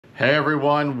Hey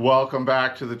everyone, welcome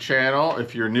back to the channel.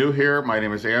 If you're new here, my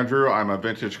name is Andrew. I'm a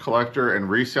vintage collector and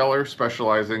reseller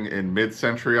specializing in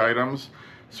mid-century items,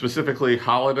 specifically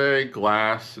holiday,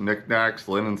 glass, knickknacks,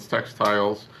 linens,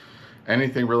 textiles,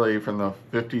 anything really from the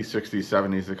 50s, 60s,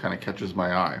 70s that kind of catches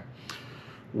my eye.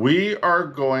 We are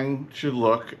going to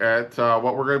look at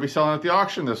what we're going to be selling at the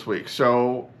auction this week.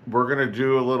 So we're going to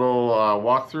do a little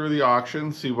walk through the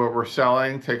auction, see what we're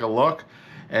selling, take a look,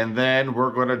 and then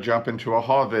we're going to jump into a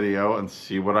haul video and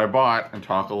see what I bought and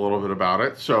talk a little bit about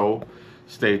it. So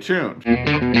stay tuned.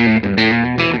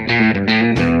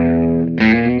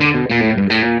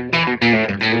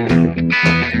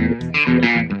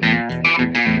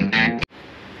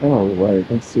 All right,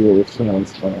 let's see what we found.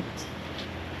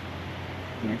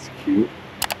 That's cute.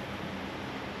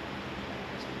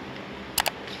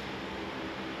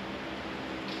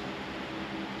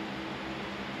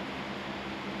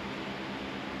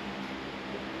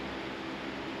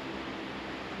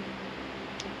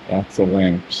 Lots of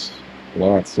lamps.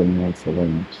 Lots and lots of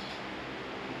lamps.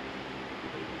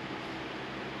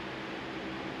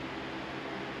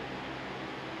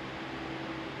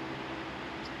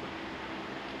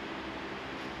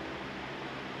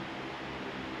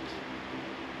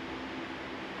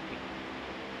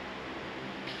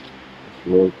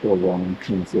 Really cool long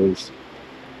pieces.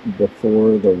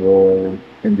 Before the Royal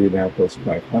Indianapolis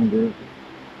 500.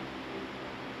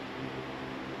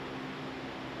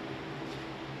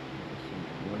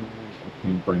 I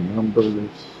can bring numbers.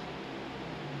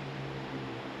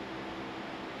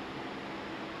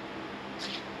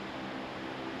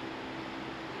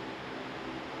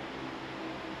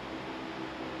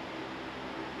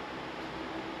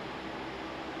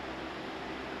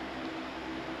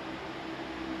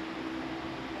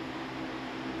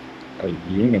 A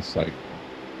unicycle.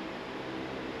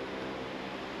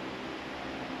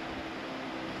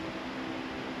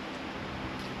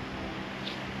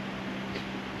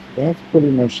 That's pretty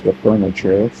much the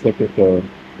furniture. Let's look at the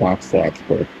box slots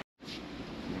quick.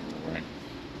 Alright.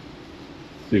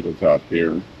 See what's out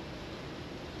here.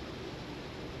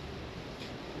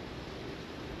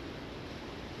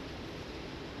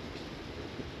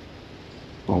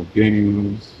 All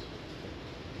games.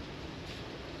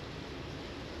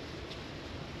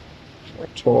 More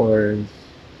toys.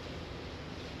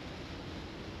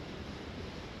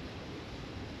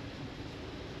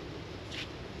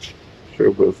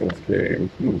 Show business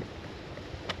games.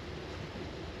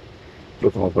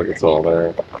 Doesn't look like it's all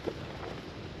there.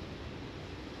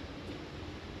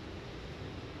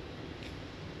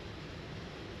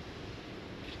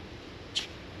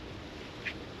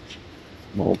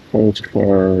 Small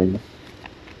postcards.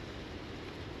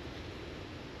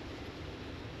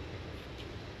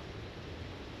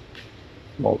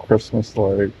 Small Christmas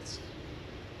lights.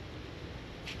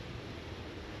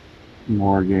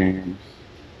 More games.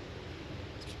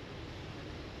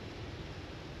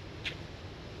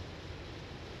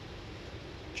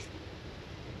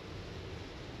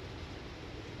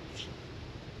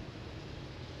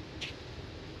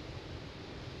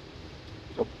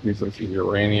 These look like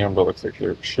uranium, but looks like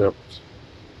they're chipped.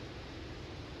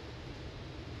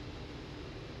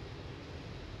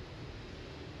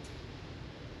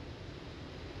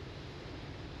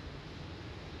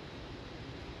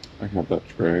 I have that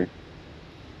tray.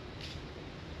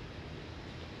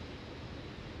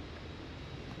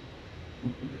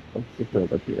 Let's get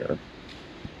that up here.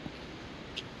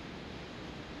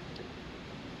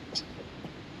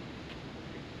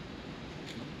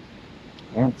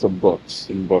 Lots of books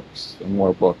and books and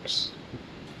more books.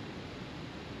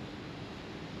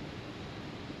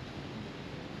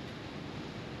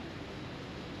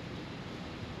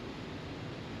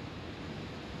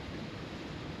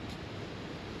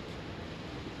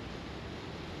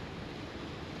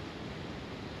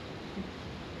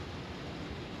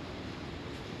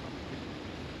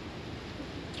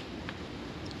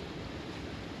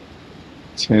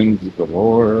 Tins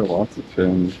galore, lots of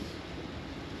tins.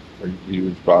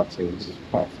 Huge boxes of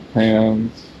plastic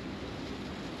pans.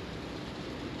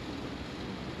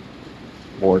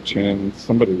 More tins.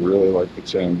 Somebody really liked the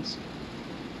tins.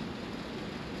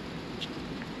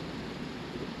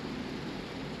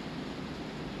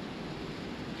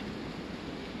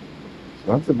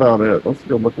 So that's about it. Let's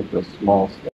go look at this small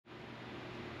stuff.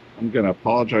 I'm going to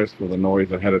apologize for the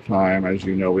noise ahead of time. As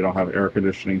you know, we don't have air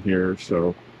conditioning here,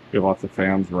 so we have lots of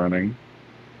fans running.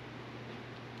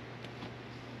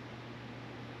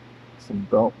 Some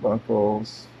belt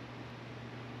buckles.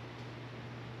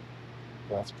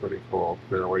 That's pretty cool.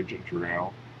 Fairway ginger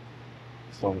ale.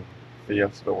 Some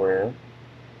Fiesta wear.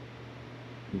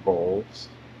 Bowls.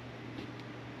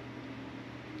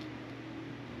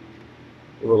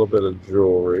 A little bit of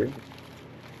jewelry.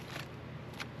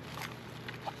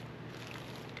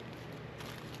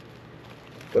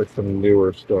 Like some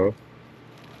newer stuff.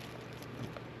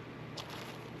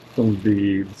 Some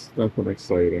beads, nothing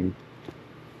exciting.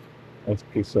 Nice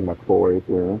piece of McCoy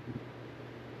here.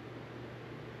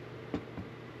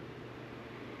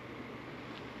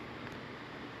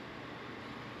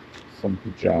 Some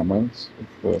pajamas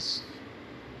with this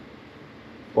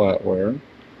flatware.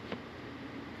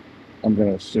 I'm going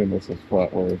to assume this is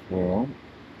flatware as well.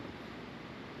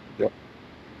 Yep.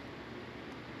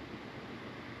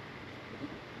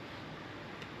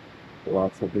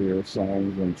 Lots of ear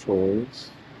signs and toys.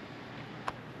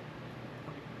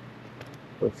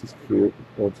 This is cute.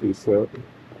 LT set.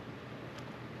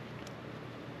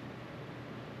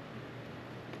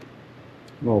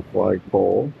 Little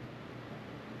flagpole.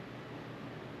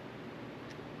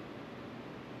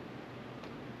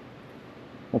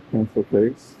 A pencil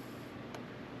case.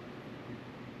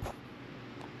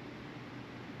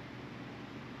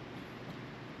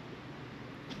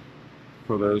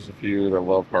 For those of you that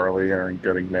love Harley and are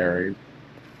getting married,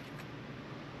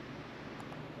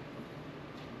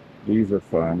 these are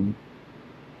fun.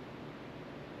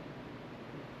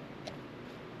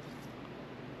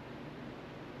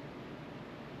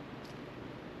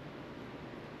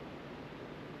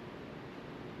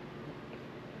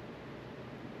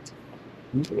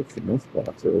 What's in this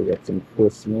box? So we got some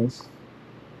Christmas.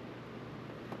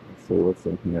 Let's see what's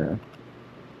in here.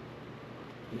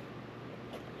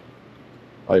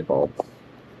 Light bulbs.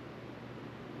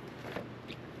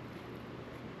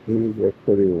 These are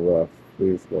pretty rough,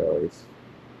 these guys.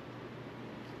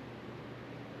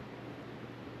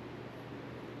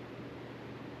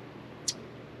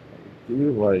 I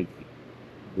do like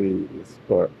these,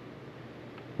 but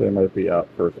they might be out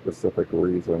for a specific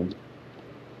reason.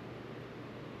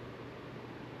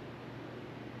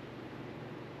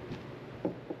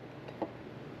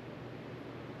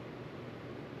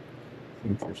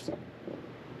 Interesting.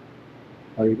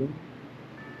 Item.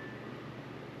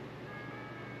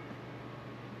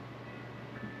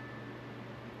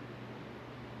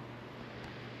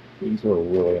 These are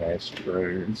really nice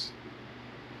trays.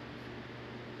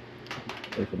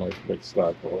 Make a nice big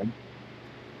stock roll.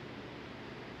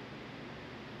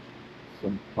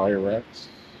 Some Pyrex.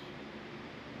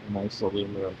 A nice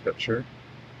aluminum pitcher.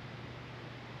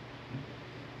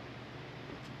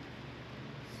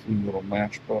 Some little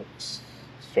matchbox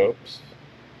soaps.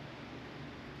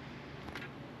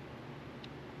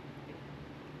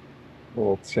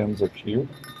 Little tins are cute.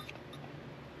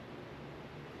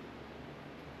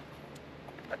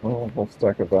 Oh, a whole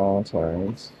stack of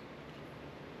Valentines.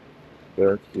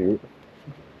 They're cute.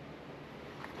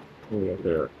 Yeah,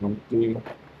 they're empty.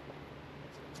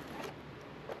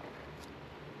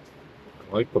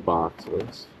 I like the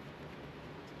boxes.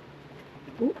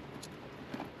 Ooh.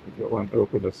 Get one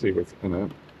open to see what's in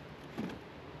it.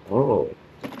 Oh.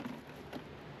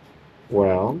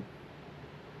 Well,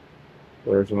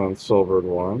 there's an unsilvered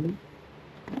one.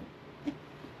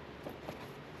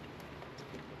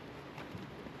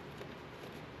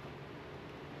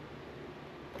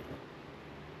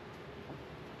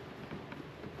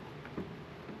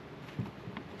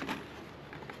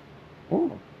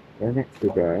 Oh, they're not too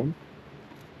bad. Alright.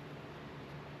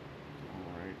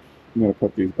 I'm going to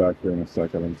put these back here in a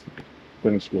second and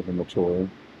finish giving the tour.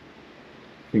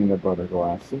 Peanut butter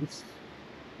glasses.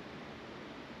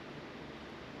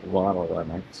 A lot of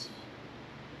lemons.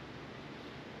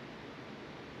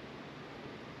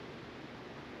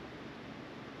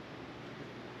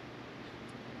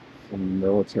 Some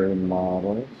military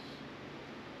models.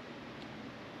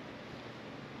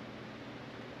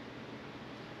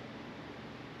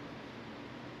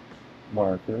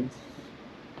 Markers.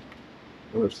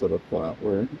 Another set of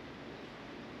flatware.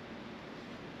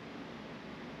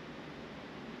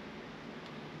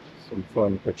 Some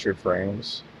fun picture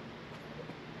frames.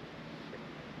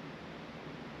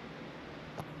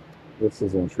 This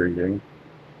is intriguing.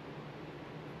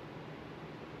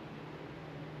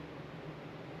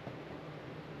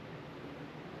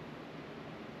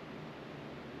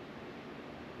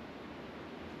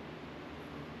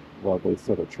 Lovely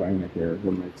set of china here.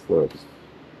 Who makes this?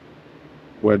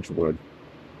 Wedgwood.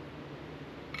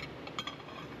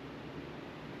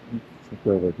 Look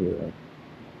over here.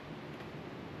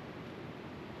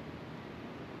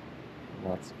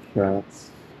 Lots of cats.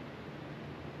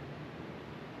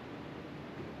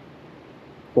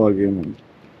 Plug-in and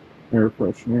air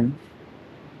freshener.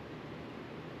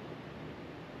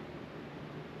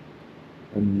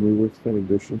 And newer set of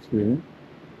dishes here.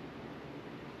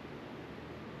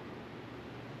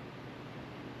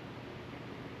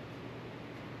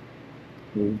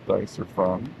 These dice are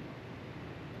fun.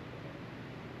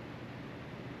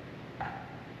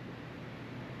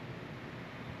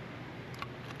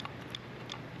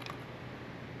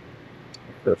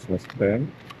 Christmas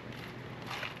pin.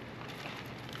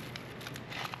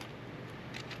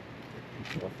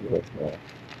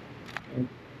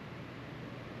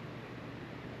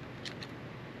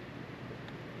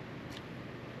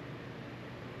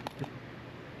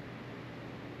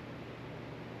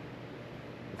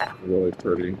 Really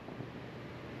pretty.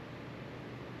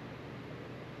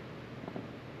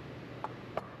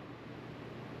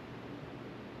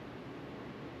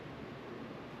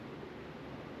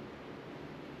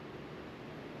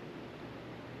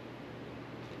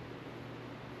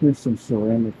 Here's some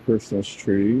ceramic Christmas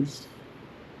trees.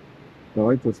 I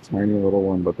like this tiny little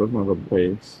one, but doesn't have a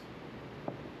base.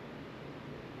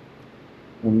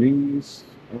 And these,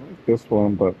 I like this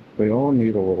one, but they all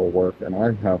need a little work, and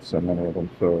I have so many of them,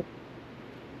 so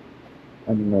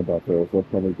I don't know about those. They'll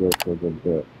probably go for a good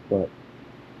bit. But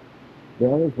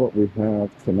that is what we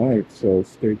have tonight, so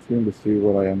stay tuned to see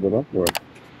what I ended up with.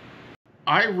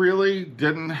 I really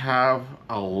didn't have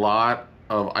a lot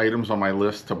of items on my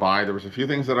list to buy. There was a few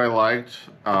things that I liked.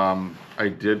 I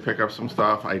did pick up some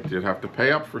stuff. I did have to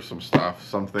pay up for some stuff.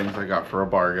 Some things I got for a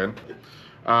bargain.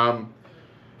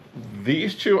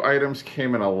 These two items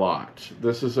came in a lot.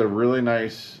 This is a really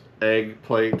nice egg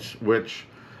plate, which,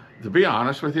 to be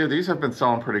honest with you, these have been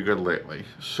selling pretty good lately.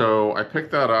 So I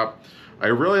picked that up. I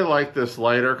really like this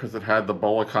lighter because it had the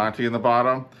bowl of Conti in the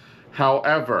bottom.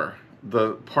 However,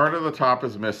 the part of the top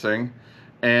is missing,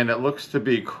 and it looks to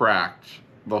be cracked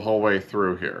the whole way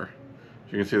through here.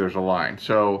 As you can see, there's a line.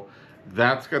 So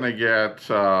that's going to get,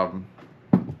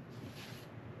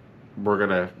 we're going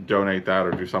to donate that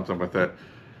or do something with it.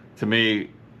 To me,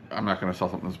 I'm not going to sell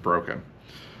something that's broken.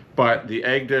 But the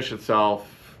egg dish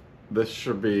itself, this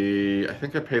should be, I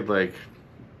think I paid like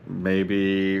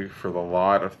maybe for the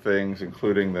lot of things,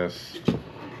 including this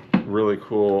really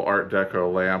cool Art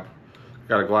Deco lamp.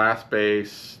 Got a glass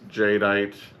base,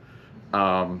 jadeite.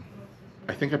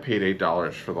 I think I paid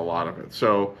 $8 for the lot of it.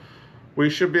 So we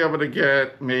should be able to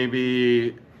get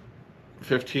maybe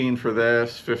 15 for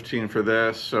this, 15 for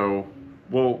this. So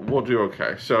we'll do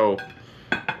okay. So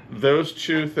those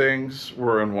two things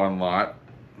were in one lot.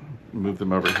 Move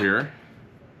them over here.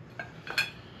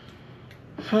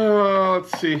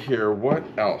 Let's see here. What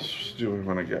else do we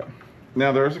want to get?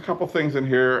 Now, there's a couple things in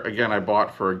here, again, I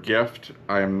bought for a gift.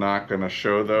 I am not going to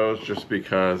show those just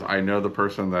because I know the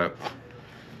person that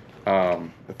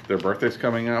their birthday's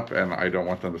coming up, and I don't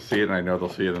want them to see it, and I know they'll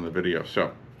see it in the video.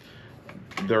 So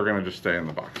they're going to just stay in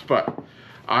the box. But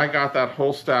I got that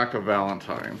whole stack of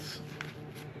Valentines.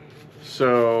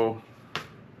 So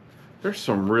there's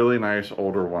some really nice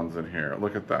older ones in here.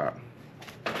 Look at that.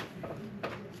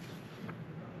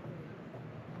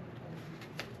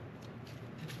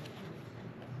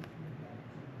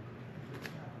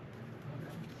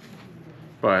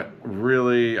 But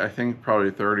really, I think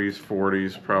probably 30s,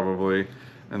 40s probably,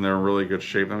 and they're in really good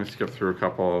shape. Let me skip through a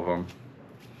couple of them.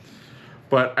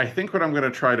 But I think what I'm going to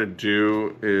try to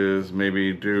do is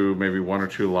maybe do one or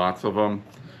two lots of them.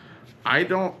 I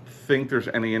don't think there's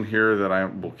any in here that I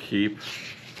will keep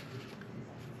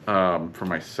for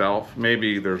myself.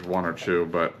 Maybe there's one or two,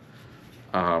 but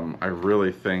I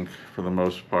really think for the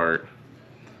most part,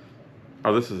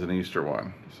 oh, this is an Easter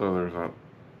one. So there's a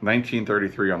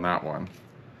 1933 on that one.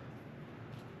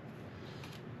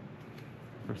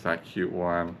 There's that cute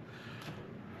one.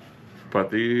 But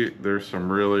there's some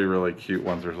really, really cute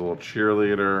ones. There's a little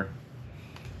cheerleader,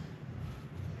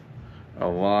 a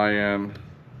lion.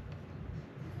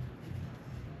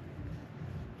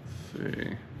 Let's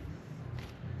see.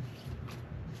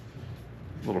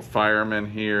 Little fireman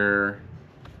here.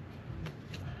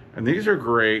 And these are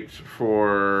great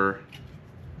for,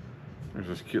 there's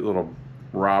this cute little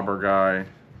robber guy.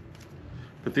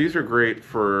 But these are great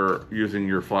for using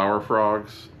your flower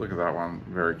frogs. Look at that one,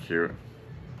 very cute.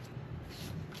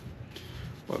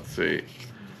 Let's see.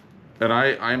 And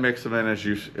I mix them in as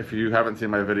if you haven't seen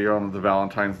my video on the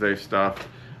Valentine's Day stuff,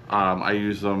 I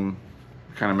use them,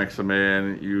 kind of mix them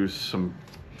in, use some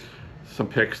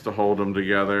picks to hold them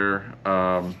together.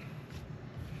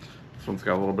 This one's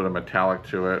got a little bit of metallic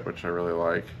to it, which I really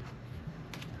like.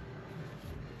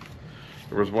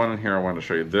 There was one in here I wanted to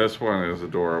show you. This one is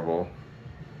adorable.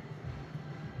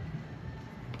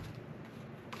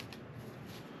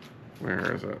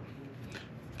 Where is it?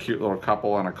 Cute little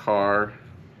couple in a car.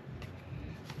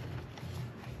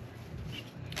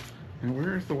 And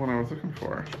where's the one I was looking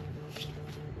for?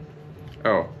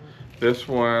 Oh, this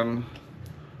one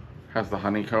has the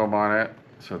honeycomb on it,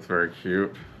 so it's very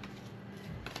cute.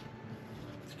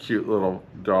 cute little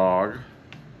dog.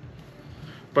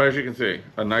 But as you can see,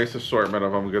 a nice assortment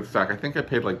of them, a good stack. I think I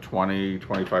paid like $20,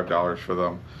 $25 for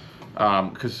them,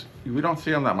 because we don't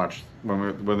see them that much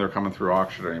when they're coming through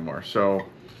auction anymore. So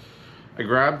I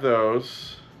grabbed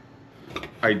those.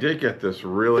 I did get this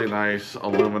really nice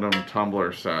aluminum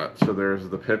tumbler set. So there's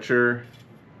the pitcher,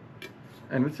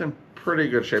 and it's in pretty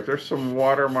good shape. There's some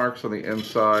watermarks on the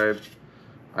inside.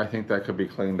 I think that could be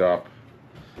cleaned up.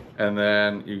 And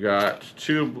then you got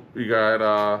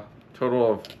a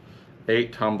total of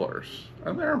 8 tumblers,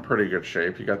 and they're in pretty good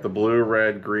shape. You got the blue,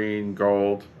 red, green,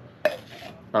 gold,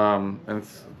 and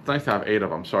it's nice to have 8 of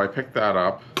them. So I picked that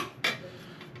up.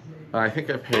 I think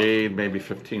I paid maybe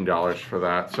 $15 for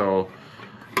that. So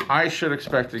I should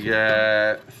expect to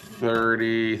get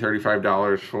 $30,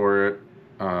 $35 for it.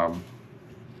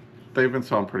 They've been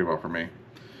selling pretty well for me.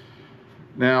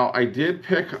 Now I did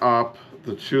pick up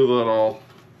the 2 little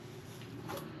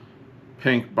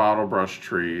pink bottle brush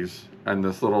trees and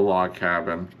this little log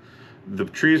cabin. The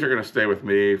trees are going to stay with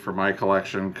me for my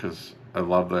collection because I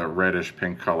love the reddish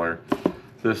pink color.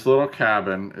 This little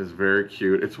cabin is very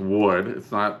cute. It's wood.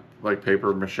 It's not like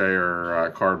paper mache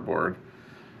or cardboard.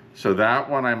 So that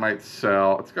one I might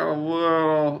sell. It's got a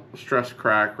little stress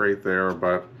crack right there,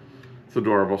 but it's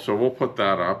adorable. So we'll put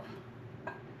that up.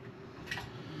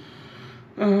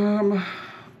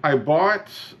 I bought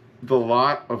the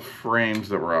lot of frames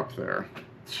that were up there.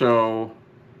 So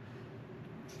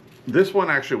this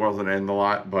one actually wasn't in the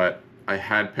lot, but I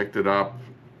had picked it up.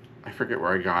 I forget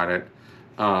where I got it,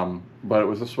 but it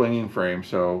was a swinging frame.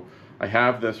 So I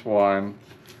have this one.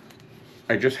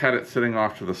 I just had it sitting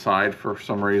off to the side for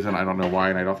some reason. I don't know why,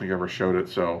 and I don't think I ever showed it.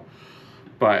 So,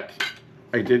 but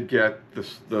I did get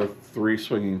the 3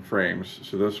 swinging frames.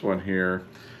 So this one here,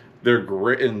 they're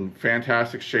great, in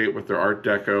fantastic shape with their Art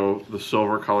Deco. The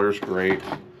silver color is great.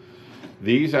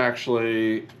 These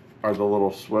actually are the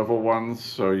little swivel ones,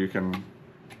 so you can,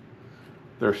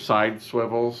 they're side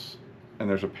swivels, and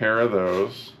there's a pair of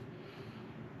those.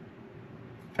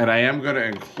 And I am going to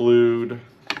include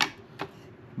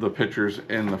the pictures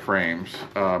in the frames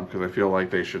because I feel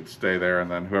like they should stay there, and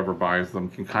then whoever buys them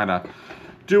can kind of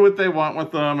do what they want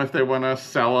with them, if they want to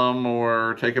sell them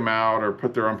or take them out or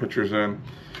put their own pictures in.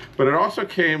 But it also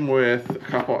came with a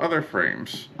couple other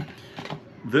frames.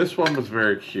 This one was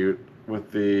very cute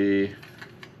with the,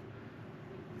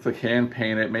 it's like hand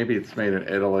painted, maybe it's made in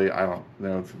Italy, I don't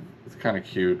know, it's kind of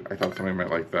cute. I thought somebody might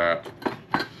like that.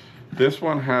 This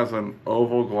one has an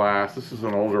oval glass, this is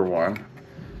an older one.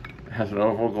 It has an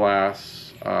oval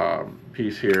glass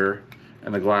piece here,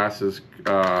 and the glass is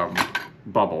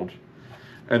bubbled.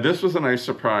 And this was a nice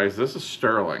surprise. This is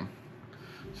sterling.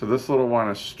 So this little one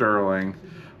is sterling.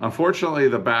 Unfortunately,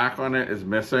 the back on it is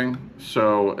missing,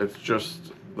 so it's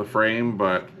just the frame,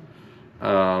 but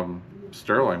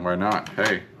sterling, why not?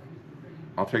 Hey,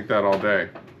 I'll take that all day.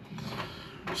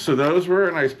 So those were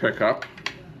a nice pickup.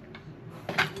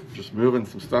 Just moving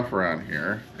some stuff around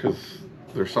here, because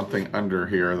there's something under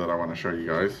here that I want to show you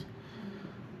guys.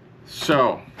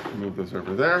 So, move this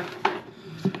over there.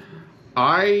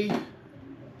 I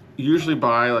usually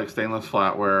buy like stainless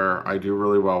flatware. I do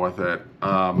really well with it.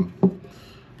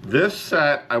 This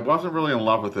set, I wasn't really in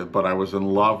love with it, but I was in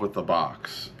love with the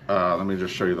box. Let me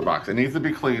just show you the box. It needs to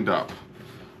be cleaned up,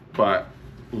 but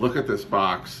look at this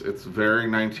box. It's very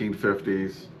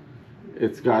 1950s.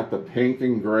 It's got the pink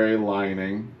and gray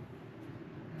lining.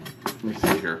 Let me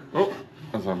see here. Oh,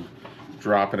 as I'm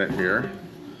dropping it here.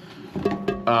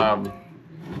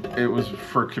 It was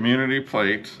for community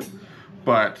plate,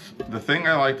 but the thing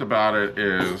I liked about it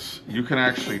is you can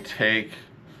actually take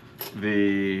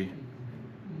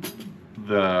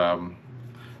and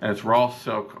it's raw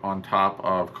silk on top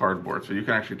of cardboard, so you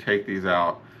can actually take these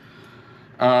out.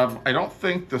 I don't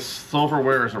think the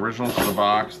silverware is original to the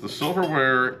box. The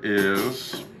silverware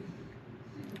is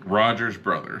Rogers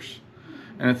Brothers,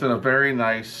 and it's in a very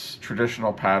nice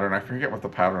traditional pattern. I forget what the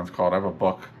pattern's called. I have a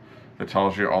book that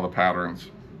tells you all the patterns,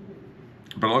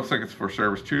 but it looks like it's for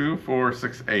service 2, 4,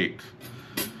 6, 8.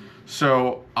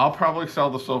 So I'll probably sell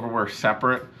the silverware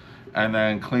separate and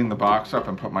then clean the box up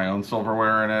and put my own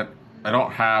silverware in it. I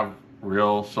don't have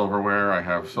real silverware. I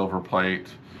have silver plate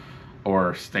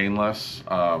or stainless.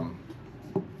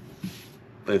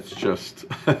 It's just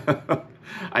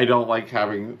I don't like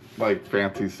having like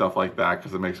fancy stuff like that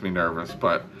because it makes me nervous.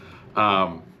 But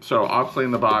so I'll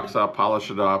clean the box up, polish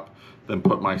it up, then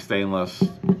put my stainless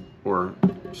or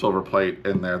silver plate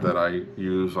in there that I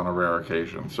use on a rare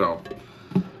occasion. So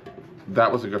that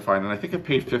was a good find, and I think I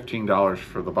paid $15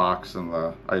 for the box and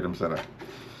the items in it.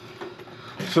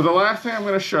 So the last thing I'm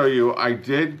going to show you, I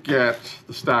did get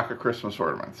the stack of Christmas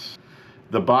ornaments.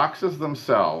 The boxes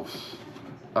themselves,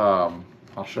 I'll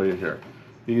show you here.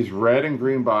 These red and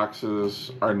green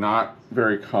boxes are not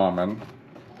very common.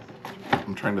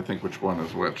 I'm trying to think which one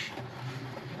is which.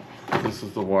 This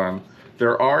is the one.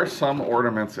 There are some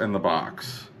ornaments in the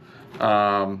box,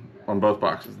 on both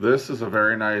boxes. This is a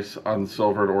very nice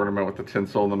unsilvered ornament with the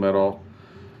tinsel in the middle.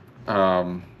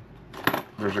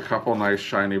 There's a couple nice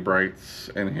shiny brights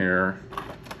in here.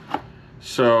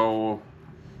 So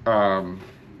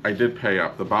I did pay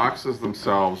up. The boxes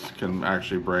themselves can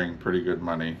actually bring pretty good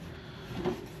money.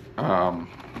 I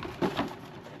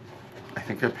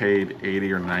think I paid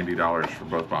 $80 or $90 for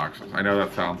both boxes. I know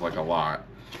that sounds like a lot.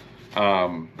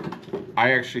 I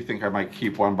actually think I might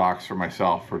keep one box for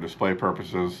myself for display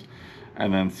purposes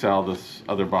and then sell this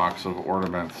other box of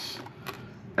ornaments,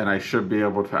 and I should be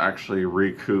able to actually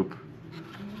recoup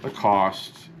the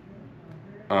cost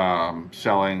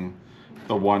selling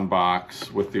the one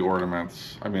box with the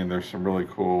ornaments. I mean, there's some really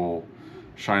cool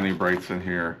shiny brights in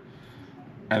here,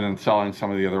 and then selling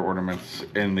some of the other ornaments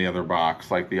in the other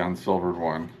box, like the unsilvered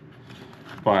one.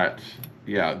 But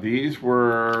yeah, these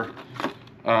were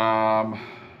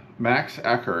Max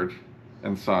Eckerd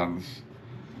and Sons.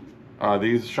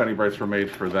 These shiny brights were made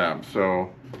for them.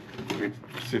 So let me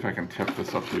see if I can tip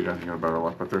this up so you guys can get a better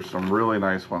look. But there's some really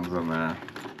nice ones in there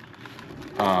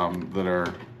that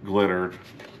are glittered.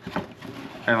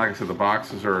 And like I said, the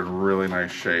boxes are in really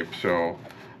nice shape. So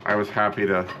I was happy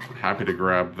to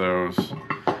grab those.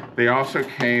 They also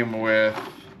came with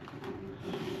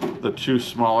the two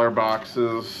smaller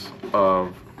boxes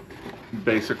of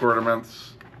basic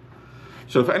ornaments.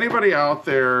 So if anybody out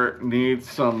there needs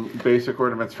some basic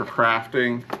ornaments for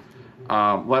crafting,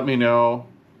 let me know.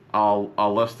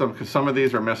 I'll list them, because some of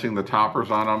these are missing the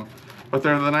toppers on them, but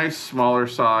they're the nice smaller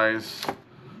size.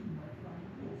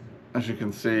 As you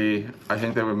can see, I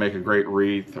think they would make a great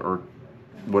wreath or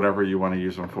whatever you want to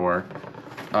use them for.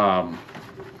 I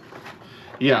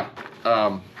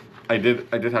did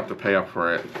have to pay up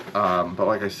for it, but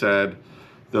like I said,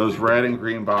 those red and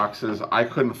green boxes, I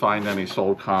couldn't find any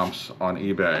sold comps on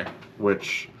eBay,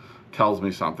 which tells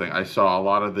me something. I saw a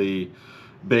lot of the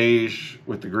beige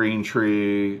with the green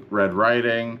tree, red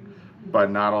writing,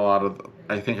 but not a lot of,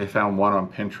 I think I found one on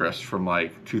Pinterest from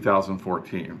like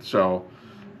 2014. So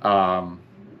I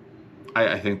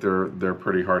think they're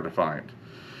pretty hard to find.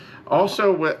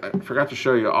 Also, I forgot to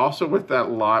show you, also with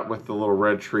that lot with the little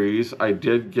red trees, I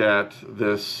did get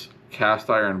this cast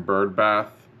iron bird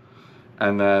bath,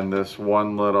 and then this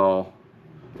one little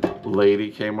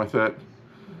lady came with it.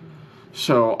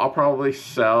 So I'll probably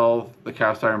sell the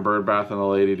cast iron bird bath and the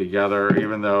lady together,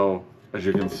 even though, as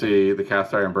you can see, the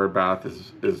cast iron bird bath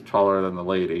is taller than the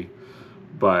lady.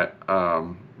 But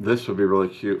this would be really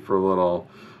cute for a little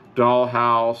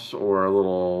dollhouse or a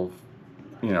little,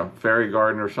 you know, fairy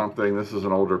garden or something. This is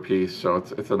an older piece, so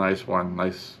it's a nice one,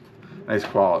 nice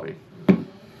quality.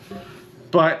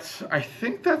 But I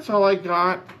think that's all I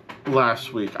got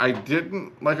last week. I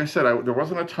didn't, like I said, there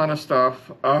wasn't a ton of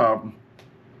stuff. I'm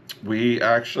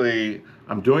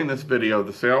doing this video,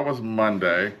 the sale was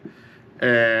Monday,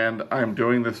 and I'm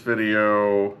doing this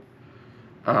video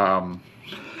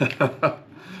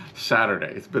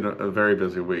Saturday. It's been a very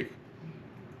busy week.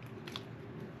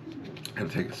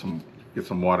 Had to get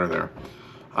some water there.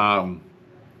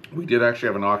 We did actually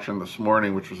have an auction this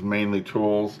morning, which was mainly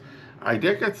tools. I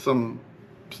did get some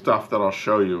stuff that I'll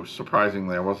show you.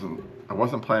 Surprisingly, I wasn't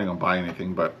planning on buying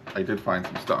anything, but I did find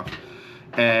some stuff.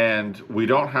 And we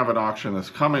don't have an auction this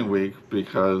coming week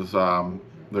because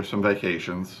there's some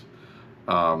vacations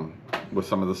with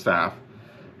some of the staff.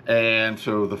 And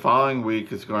so the following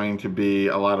week is going to be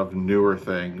a lot of newer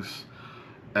things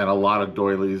and a lot of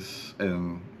doilies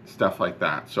and stuff like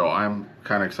that. So I'm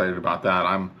kind of excited about that.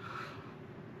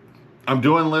 I'm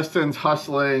doing listings,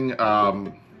 hustling.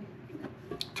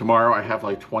 Tomorrow I have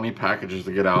like 20 packages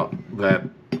to get out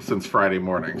since Friday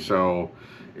morning. So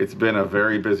it's been a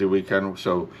very busy weekend.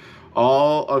 So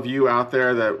all of you out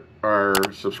there that are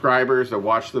subscribers that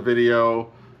watch the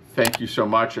video, thank you so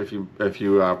much. If you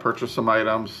purchase some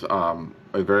items, I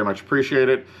very much appreciate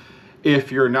it.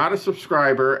 If you're not a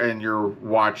subscriber and you're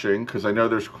watching, because I know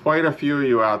there's quite a few of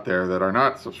you out there that are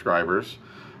not subscribers,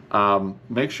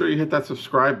 make sure you hit that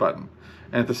subscribe button.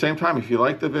 And at the same time, if you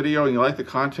like the video and you like the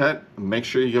content, make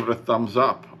sure you give it a thumbs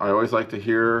up. I always like to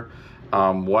hear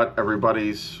what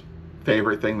everybody's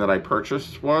favorite thing that I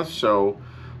purchased was. So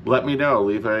let me know.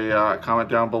 Leave a comment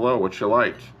down below what you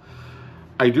liked.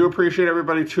 I do appreciate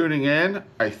everybody tuning in.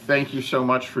 I thank you so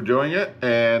much for doing it.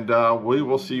 And we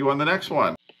will see you on the next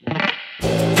one.